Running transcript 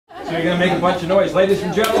So you're going to make a bunch of noise. Ladies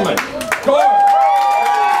and gentlemen, Gord!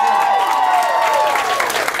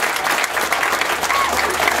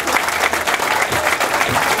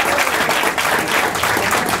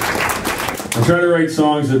 I try to write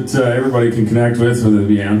songs that everybody can connect with, whether it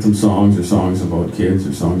be anthem songs or songs about kids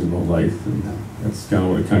or songs about life, and that's kind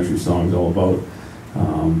of what a country song is all about.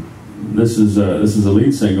 This is a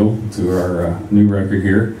lead single to our new record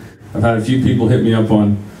here. I've had a few people hit me up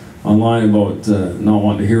online about not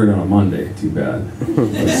wanting to hear it on a Monday. Too bad.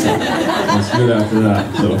 It's good after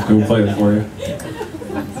that, so we'll play it for you.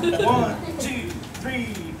 1, 2, 3,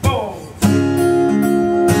 4.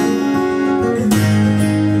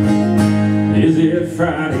 Is it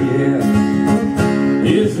Friday yet?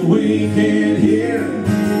 Is the weekend here?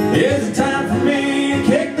 Is it time for me to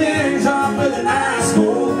kick things off with an ice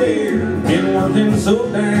cold beer? Been working so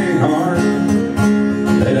dang hard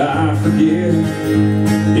that I forget.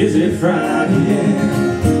 Is it Friday yet?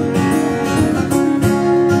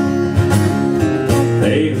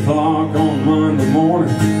 8 o'clock on Monday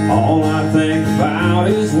morning, all I think about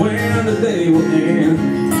is when the day will end.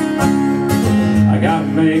 I gotta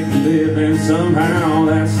make a living somehow,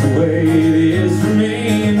 that's the way it is for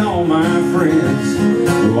me and all my friends.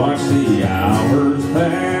 We watch the hours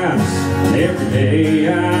pass, and every day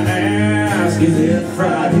I ask, is it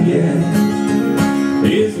Friday yet?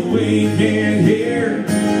 Is the weekend here?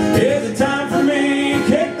 Is it time for me to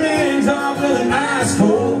kick things off with an ice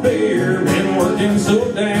cold beer? Been working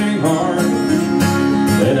so dang hard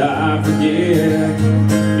that I forget,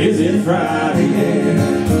 is it Friday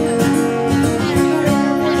yet?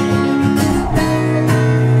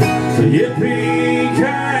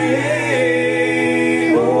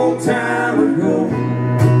 Yippee-ki-yay, old time ago.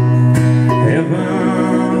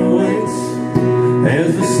 Heaven awaits as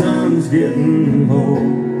the sun's getting low.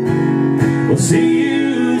 We'll see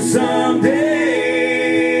you someday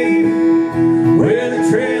where the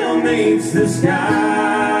trail meets the sky.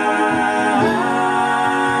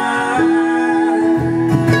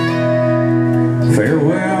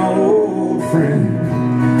 Farewell, old friend,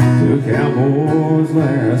 to a cowboy's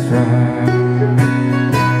last ride.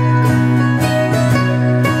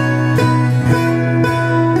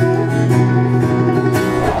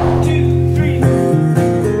 2, 3.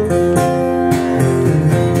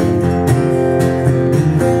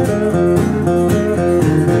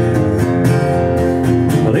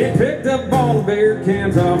 Well, they picked up all the beer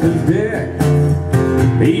cans off his deck.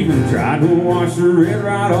 They even tried to wash the red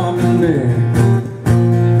right off his neck.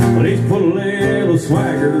 But he's put a little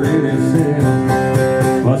swagger in his head.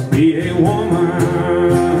 Must be a woman.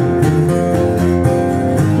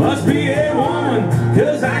 Must be a woman,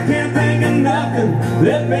 'cause I can't think of nothing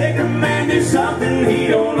that make a man do something he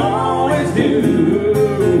don't always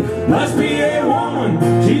do. Must be a woman,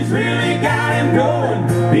 she's really got him going.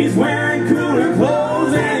 He's wearing cooler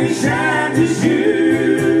clothes and he shines his shoes.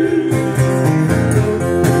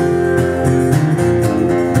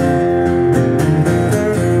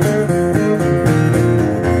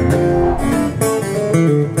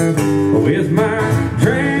 With my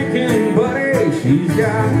drinking buddy, she's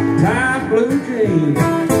got tight blue jeans,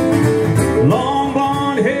 long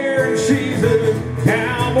blonde hair, and she's a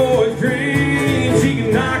cowboy's dream. She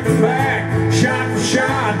can knock him back, shot for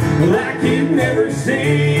shot, like you've never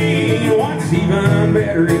seen. What's even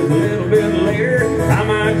better is a little bit later, I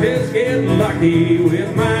might just get lucky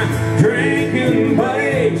with my drinking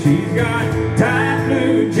buddy. She's got tight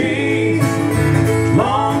blue jeans,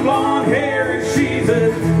 long blonde hair, and she's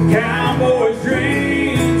a cowboy's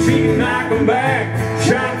dream. She can knock him back,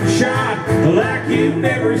 shot for shot, like you've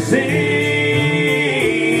never seen.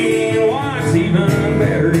 What's even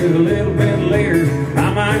better is a little bit later,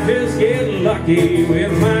 I might just get lucky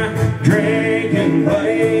with my drinking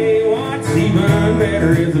buddy. What's even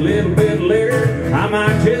better is a little bit later, I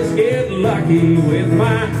might just get lucky with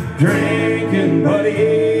my drinking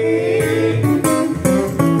buddy.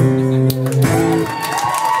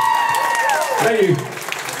 Thank you.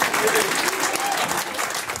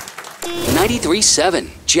 93.7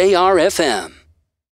 JRfm.